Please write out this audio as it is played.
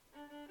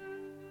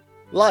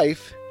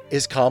Life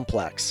is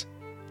complex.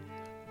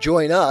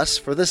 Join us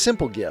for the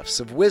simple gifts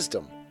of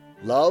wisdom,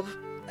 love,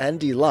 and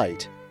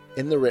delight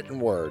in the written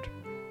word.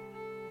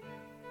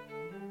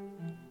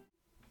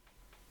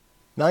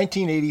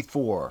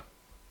 1984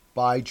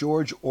 by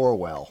George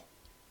Orwell.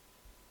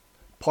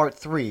 Part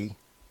 3,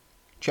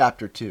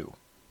 Chapter 2.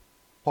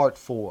 Part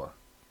 4.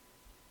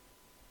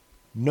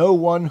 No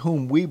one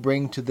whom we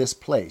bring to this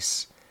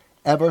place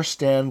ever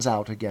stands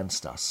out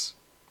against us.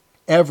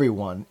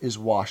 Everyone is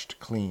washed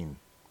clean.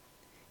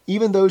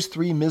 Even those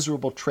three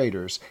miserable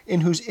traitors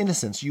in whose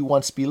innocence you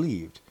once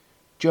believed,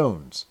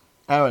 Jones,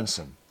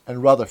 Aronson,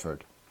 and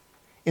Rutherford.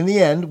 In the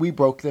end, we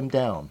broke them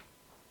down.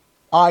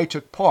 I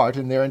took part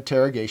in their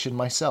interrogation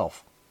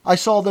myself. I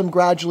saw them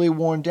gradually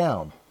worn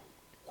down,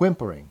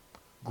 whimpering,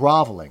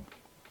 groveling,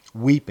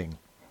 weeping.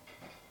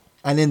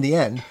 And in the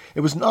end, it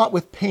was not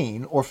with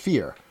pain or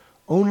fear,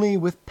 only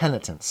with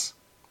penitence.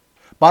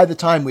 By the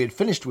time we had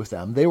finished with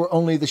them, they were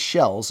only the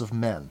shells of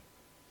men.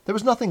 There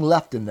was nothing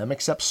left in them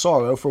except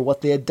sorrow for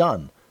what they had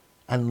done,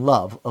 and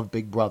love of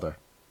Big Brother.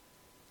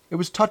 It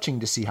was touching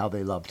to see how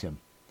they loved him.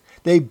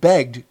 They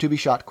begged to be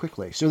shot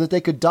quickly, so that they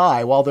could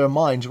die while their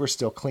minds were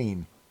still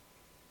clean.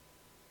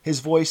 His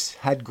voice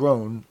had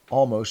grown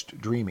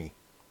almost dreamy.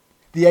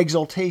 The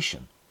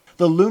exultation,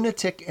 the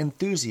lunatic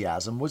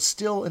enthusiasm was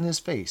still in his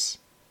face.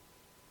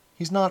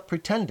 He's not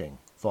pretending,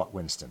 thought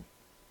Winston.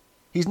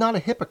 He's not a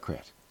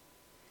hypocrite.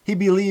 He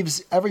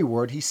believes every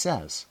word he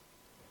says.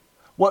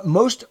 What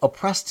most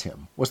oppressed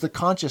him was the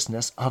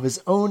consciousness of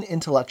his own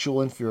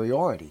intellectual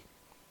inferiority.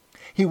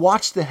 He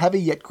watched the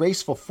heavy yet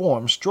graceful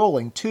form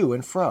strolling to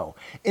and fro,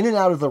 in and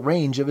out of the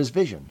range of his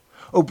vision.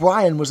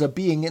 O'Brien was a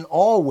being in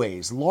all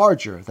ways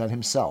larger than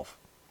himself.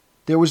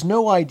 There was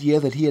no idea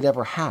that he had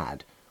ever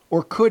had,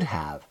 or could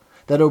have,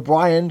 that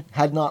O'Brien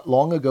had not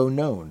long ago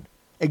known,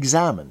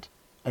 examined,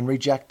 and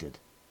rejected.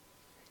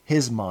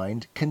 His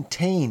mind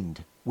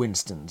contained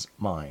Winston's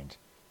mind.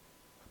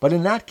 But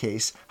in that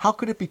case, how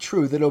could it be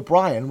true that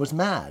O'Brien was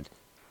mad?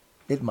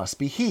 It must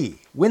be he,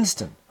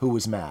 Winston, who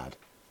was mad.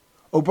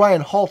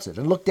 O'Brien halted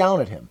and looked down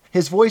at him.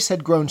 His voice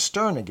had grown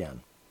stern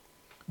again.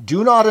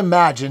 "Do not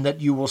imagine that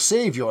you will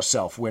save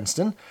yourself,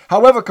 Winston,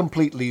 however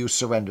completely you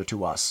surrender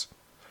to us.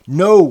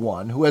 No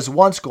one who has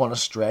once gone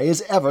astray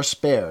is ever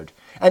spared,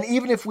 and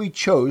even if we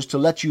chose to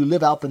let you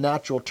live out the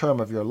natural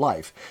term of your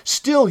life,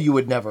 still you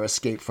would never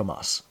escape from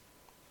us.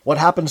 What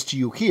happens to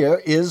you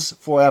here is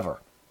forever.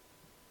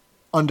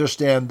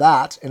 Understand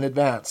that in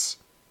advance.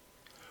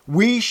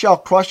 We shall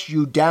crush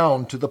you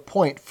down to the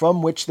point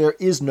from which there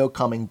is no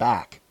coming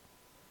back.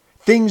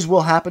 Things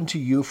will happen to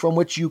you from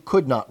which you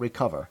could not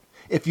recover,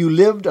 if you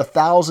lived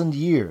 1,000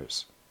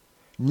 years.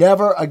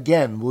 Never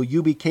again will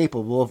you be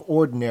capable of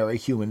ordinary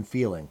human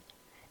feeling.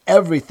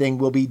 Everything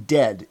will be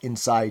dead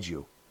inside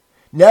you.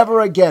 Never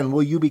again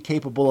will you be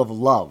capable of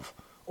love,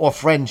 or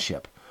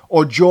friendship,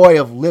 or joy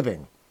of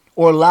living,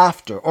 or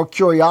laughter, or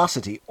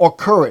curiosity, or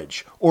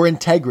courage, or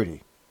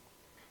integrity.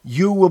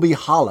 You will be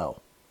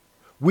hollow.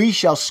 We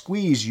shall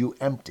squeeze you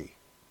empty.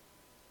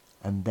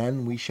 And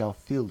then we shall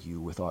fill you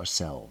with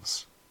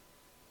ourselves."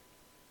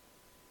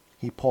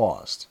 He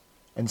paused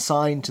and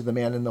signed to the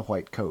man in the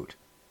white coat.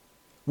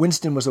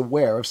 Winston was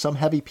aware of some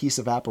heavy piece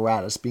of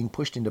apparatus being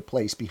pushed into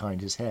place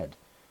behind his head.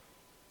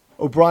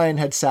 O'Brien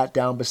had sat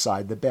down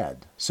beside the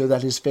bed, so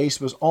that his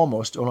face was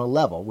almost on a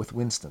level with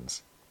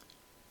Winston's.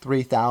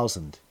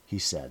 3,000, he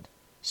said,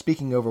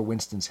 speaking over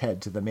Winston's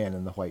head to the man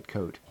in the white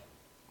coat.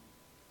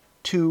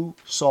 2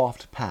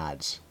 soft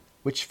pads,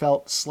 which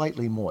felt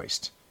slightly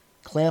moist,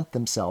 clamped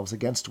themselves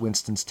against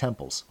Winston's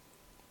temples.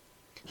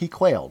 He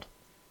quailed.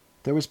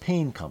 There was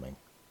pain coming,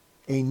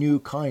 a new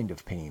kind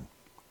of pain.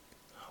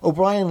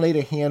 O'Brien laid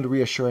a hand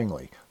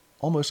reassuringly,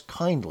 almost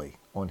kindly,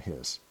 on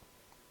his.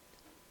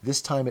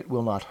 "This time it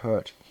will not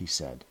hurt," he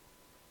said.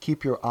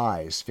 "Keep your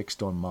eyes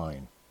fixed on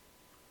mine."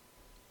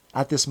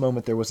 At this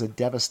moment there was a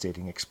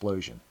devastating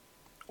explosion,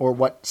 or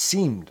what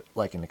seemed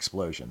like an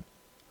explosion,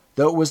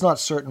 though it was not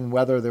certain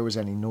whether there was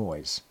any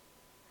noise.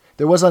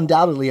 There was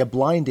undoubtedly a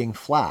blinding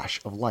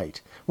flash of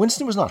light.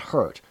 Winston was not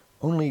hurt,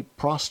 only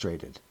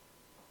prostrated.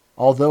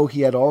 Although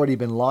he had already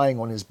been lying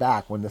on his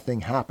back when the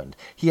thing happened,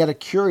 he had a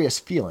curious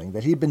feeling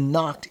that he had been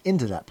knocked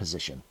into that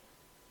position.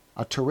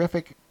 A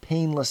terrific,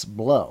 painless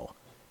blow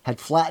had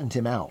flattened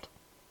him out.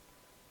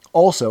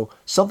 Also,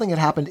 something had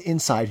happened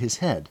inside his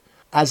head.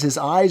 As his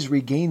eyes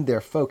regained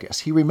their focus,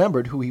 he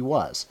remembered who he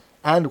was,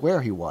 and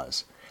where he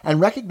was, and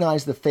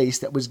recognized the face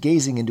that was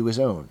gazing into his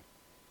own.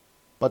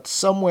 But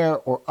somewhere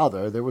or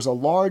other there was a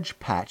large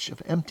patch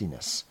of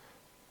emptiness,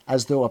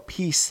 as though a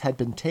piece had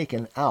been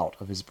taken out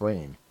of his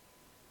brain.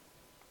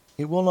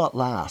 "It will not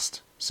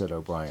last," said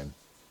O'Brien.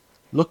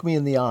 "Look me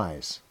in the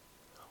eyes.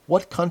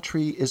 What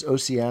country is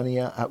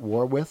Oceania at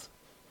war with?"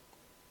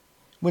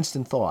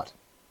 Winston thought.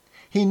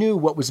 He knew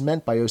what was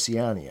meant by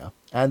Oceania,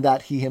 and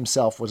that he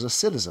himself was a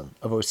citizen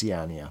of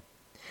Oceania.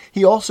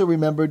 He also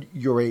remembered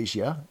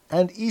Eurasia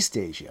and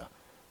Eastasia,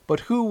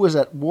 but who was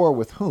at war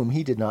with whom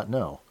he did not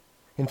know.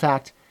 In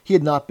fact, he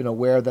had not been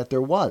aware that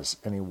there was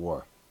any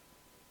war.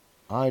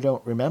 "I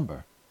don't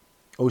remember."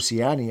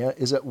 Oceania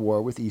is at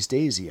war with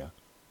Eastasia.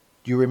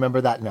 Do you remember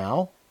that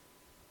now?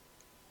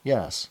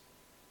 Yes.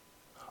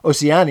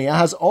 Oceania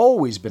has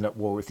always been at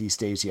war with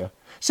Eastasia,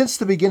 since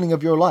the beginning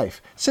of your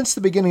life, since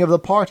the beginning of the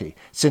party,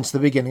 since the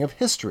beginning of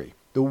history.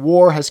 The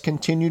war has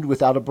continued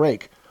without a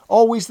break,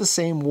 always the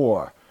same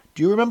war.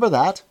 Do you remember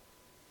that?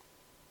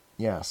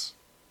 Yes.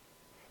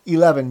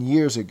 11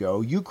 years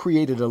ago, you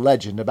created a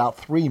legend about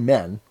 3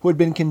 men who had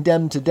been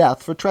condemned to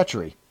death for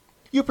treachery.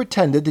 You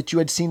pretended that you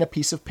had seen a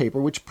piece of paper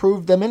which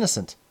proved them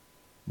innocent.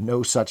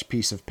 No such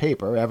piece of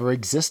paper ever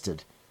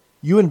existed.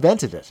 You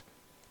invented it,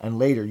 and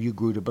later you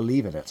grew to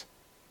believe in it.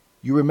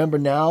 You remember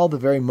now the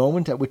very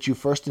moment at which you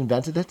first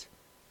invented it?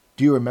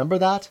 Do you remember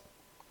that?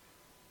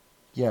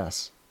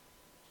 Yes.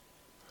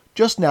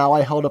 Just now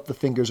I held up the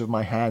fingers of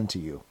my hand to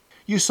you.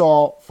 You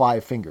saw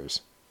 5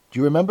 fingers. Do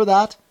you remember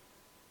that?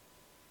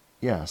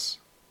 Yes.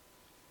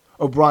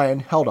 O'Brien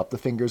held up the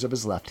fingers of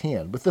his left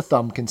hand, with the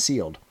thumb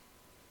concealed.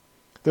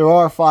 There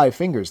are 5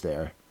 fingers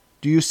there.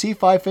 Do you see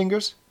 5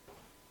 fingers?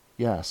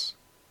 Yes.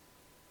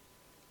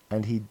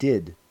 And he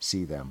did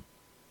see them,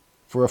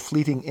 for a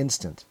fleeting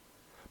instant,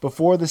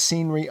 before the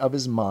scenery of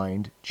his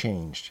mind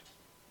changed.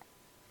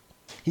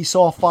 He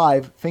saw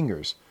 5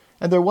 fingers,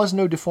 and there was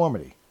no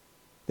deformity.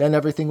 Then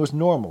everything was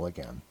normal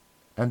again,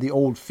 and the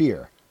old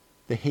fear,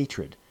 the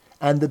hatred,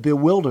 and the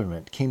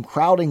bewilderment came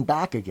crowding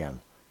back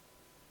again.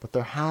 But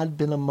there had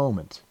been a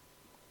moment,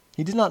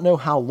 he did not know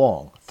how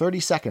long, 30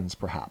 seconds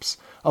perhaps,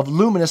 of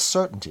luminous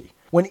certainty,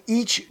 when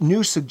each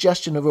new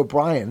suggestion of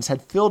O'Brien's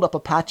had filled up a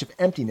patch of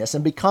emptiness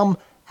and become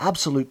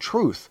absolute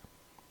truth,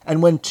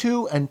 and when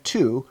 2 and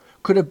 2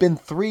 could have been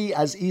 3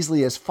 as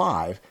easily as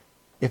 5,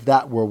 if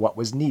that were what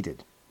was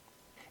needed.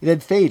 It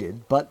had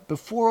faded, but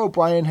before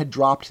O'Brien had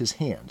dropped his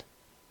hand.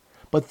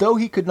 But though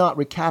he could not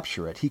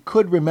recapture it, he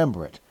could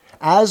remember it,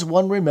 as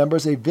one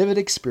remembers a vivid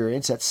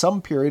experience at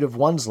some period of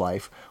one's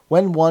life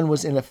when one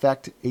was in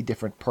effect a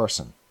different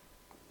person.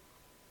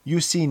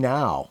 You see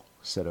now,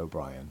 said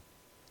O'Brien,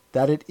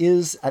 that it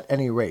is at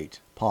any rate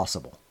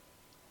possible.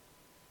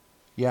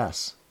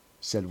 Yes,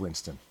 said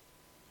Winston.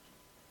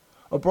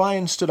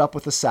 O'Brien stood up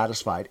with a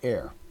satisfied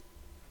air.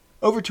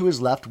 Over to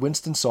his left,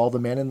 Winston saw the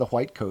man in the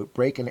white coat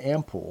break an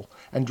ampoule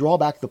and draw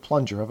back the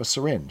plunger of a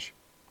syringe.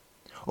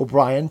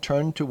 O'Brien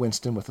turned to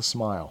Winston with a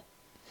smile.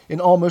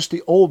 In almost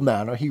the old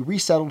manner, he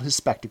resettled his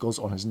spectacles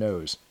on his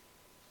nose.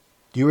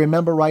 Do you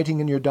remember writing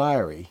in your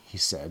diary, he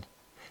said,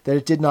 that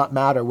it did not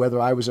matter whether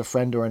I was a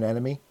friend or an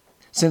enemy,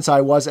 since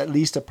I was at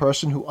least a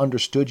person who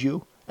understood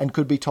you and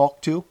could be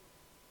talked to?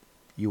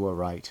 You are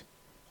right.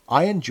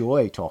 I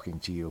enjoy talking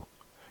to you.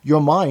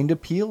 Your mind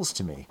appeals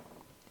to me.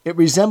 It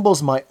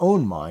resembles my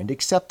own mind,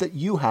 except that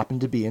you happen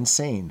to be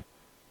insane.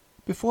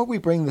 Before we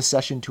bring the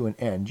session to an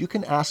end, you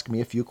can ask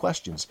me a few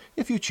questions,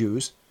 if you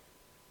choose.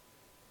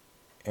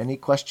 Any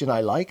question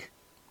I like?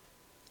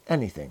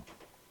 Anything.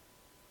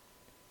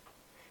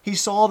 He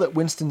saw that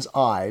Winston's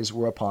eyes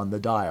were upon the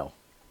dial.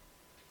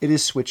 It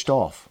is switched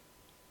off.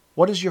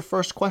 What is your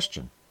first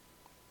question?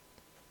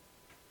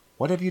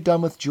 What have you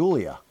done with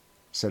Julia?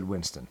 Said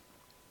Winston.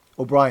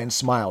 O'Brien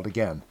smiled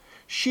again.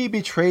 She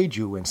betrayed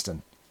you,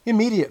 Winston.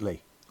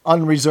 Immediately.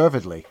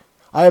 Unreservedly.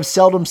 I have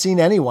seldom seen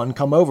anyone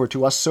come over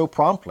to us so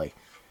promptly.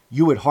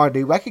 You would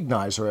hardly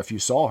recognize her if you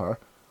saw her.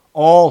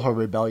 All her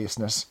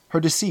rebelliousness, her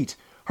deceit,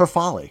 her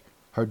folly,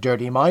 her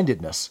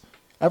dirty-mindedness,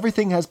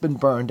 everything has been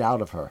burned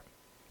out of her.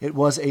 It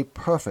was a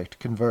perfect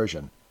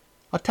conversion.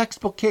 A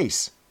textbook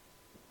case.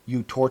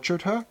 You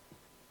tortured her?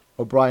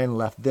 O'Brien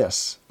left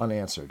this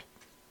unanswered.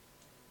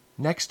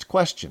 Next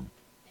question,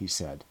 he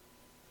said.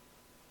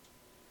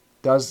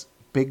 Does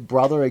Big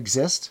Brother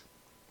exist?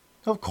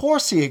 Of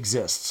course he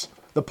exists.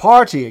 The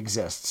party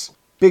exists.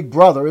 Big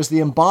Brother is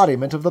the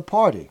embodiment of the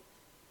party.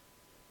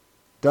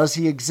 Does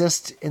he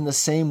exist in the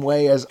same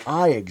way as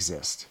I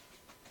exist?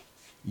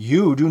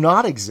 You do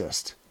not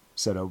exist,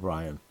 said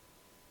O'Brien.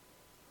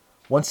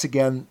 Once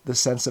again the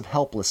sense of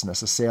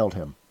helplessness assailed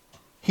him.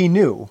 He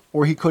knew,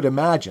 or he could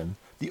imagine,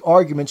 the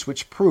arguments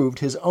which proved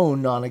his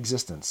own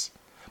non-existence.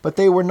 But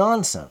they were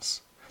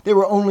nonsense. They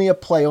were only a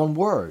play on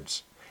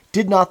words.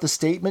 Did not the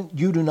statement,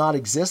 "You do not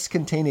exist,"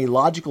 contain a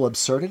logical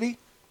absurdity?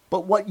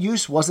 But what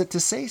use was it to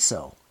say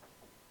so?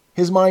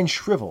 His mind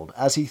shriveled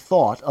as he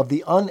thought of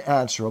the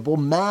unanswerable,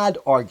 mad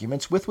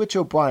arguments with which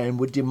O'Brien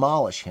would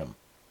demolish him.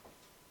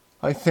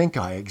 I think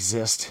I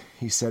exist,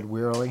 he said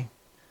wearily.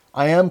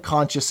 I am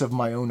conscious of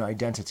my own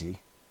identity.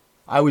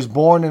 I was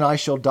born and I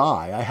shall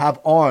die. I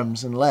have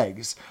arms and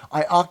legs.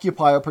 I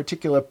occupy a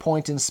particular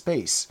point in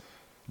space.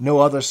 No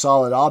other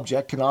solid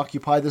object can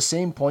occupy the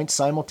same point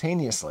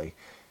simultaneously.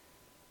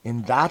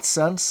 In that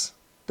sense,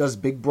 does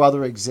Big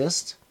Brother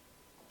exist?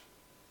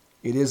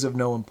 It is of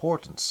no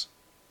importance.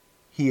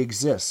 He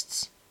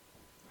exists.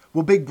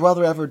 Will Big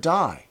Brother ever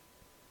die?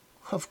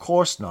 Of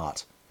course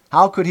not.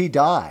 How could he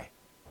die?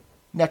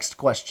 Next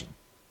question.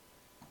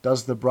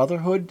 Does the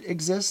Brotherhood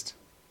exist?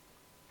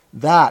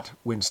 That,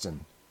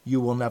 Winston,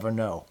 you will never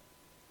know.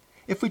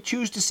 If we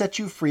choose to set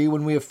you free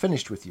when we have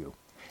finished with you,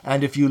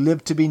 and if you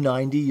live to be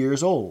 90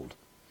 years old,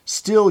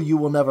 still you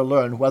will never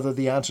learn whether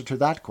the answer to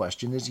that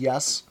question is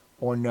yes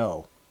or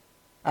no.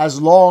 As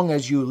long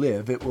as you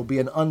live, it will be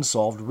an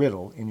unsolved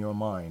riddle in your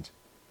mind."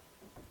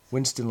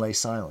 Winston lay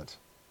silent.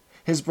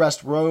 His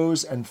breast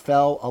rose and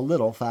fell a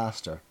little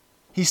faster.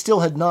 He still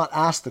had not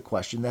asked the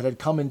question that had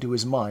come into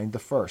his mind the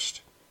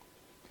first.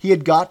 He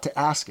had got to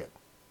ask it.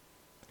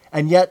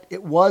 And yet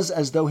it was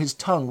as though his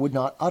tongue would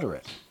not utter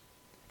it.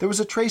 There was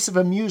a trace of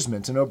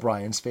amusement in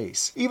O'Brien's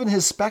face. Even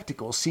his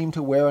spectacles seemed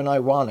to wear an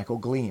ironical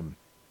gleam.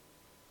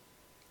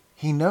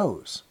 "He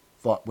knows,"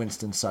 thought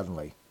Winston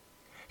suddenly.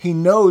 "He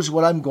knows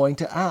what I'm going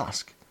to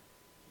ask."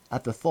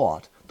 At the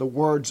thought, the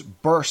words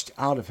burst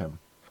out of him.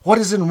 "What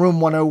is in room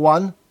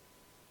 101?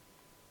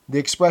 The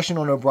expression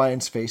on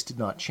O'Brien's face did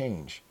not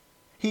change.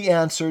 He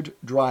answered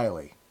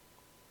dryly,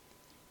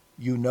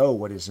 "You know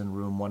what is in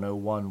room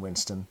 101,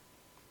 Winston.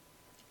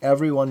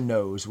 Everyone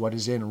knows what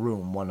is in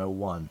room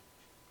 101.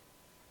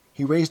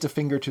 He raised a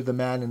finger to the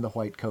man in the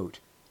white coat.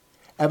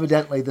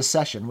 Evidently the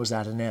session was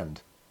at an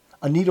end.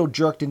 A needle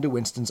jerked into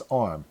Winston's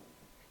arm.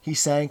 He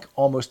sank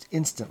almost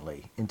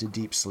instantly into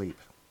deep sleep.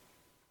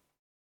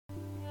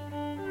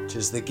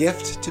 "'Tis the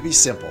gift to be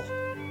simple.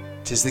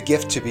 'Tis the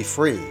gift to be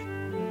free.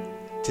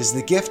 'Tis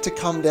the gift to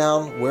come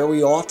down where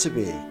we ought to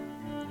be.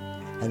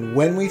 And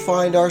when we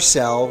find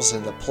ourselves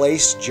in the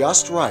place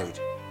just right,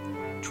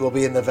 'twill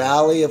be in the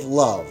valley of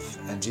love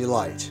and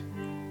delight.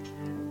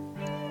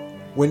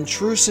 When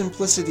true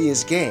simplicity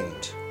is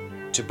gained,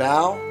 to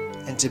bow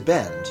and to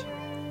bend,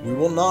 we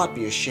will not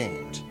be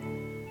ashamed.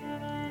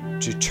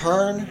 To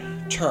turn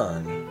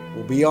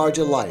will be our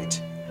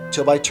delight,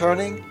 till by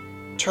turning,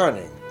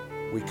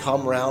 we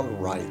come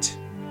round right."